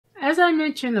as I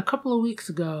mentioned a couple of weeks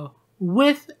ago,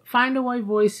 with Findaway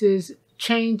Voices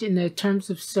change in their terms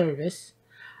of service,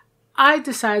 I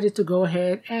decided to go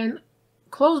ahead and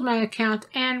close my account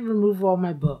and remove all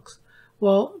my books.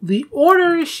 Well, the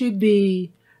order should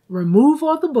be remove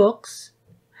all the books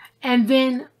and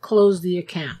then close the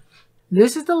account.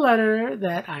 This is the letter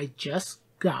that I just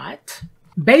got.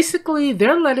 Basically,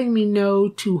 they're letting me know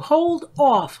to hold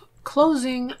off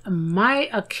closing my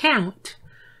account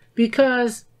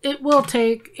because it will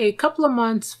take a couple of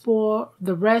months for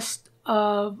the rest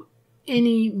of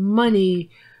any money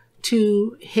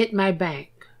to hit my bank.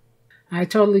 I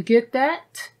totally get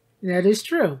that. That is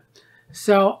true.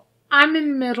 So I'm in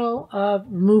the middle of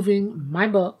removing my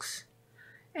books,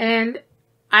 and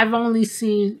I've only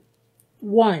seen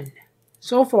one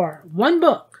so far, one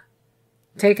book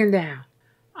taken down.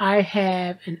 I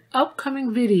have an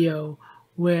upcoming video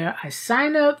where I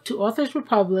sign up to Authors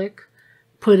Republic,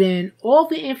 put in all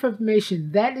the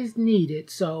information that is needed,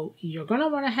 so you're going to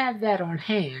want to have that on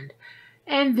hand,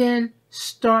 and then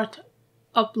start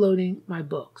uploading my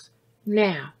books.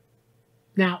 Now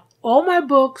all my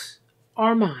books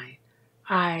are mine.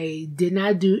 I did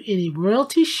not do any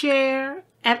royalty share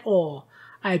at all.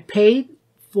 I paid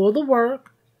for the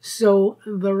work, so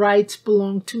the rights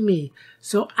belong to me.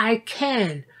 So I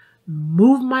can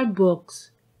move my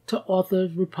books to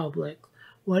Authors Republic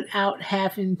without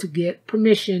having to get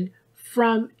permission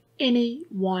from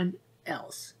anyone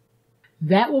else.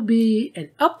 That will be an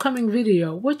upcoming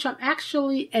video, which I'm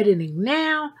actually editing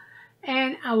now,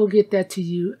 and I will get that to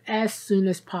you as soon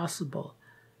as possible.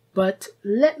 But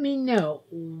let me know,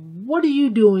 what are you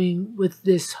doing with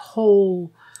this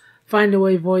whole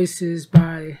Findaway Voices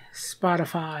by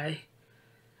Spotify?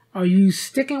 Are you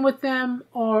sticking with them,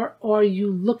 or are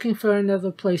you looking for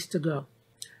another place to go?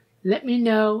 Let me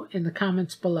know in the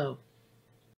comments below.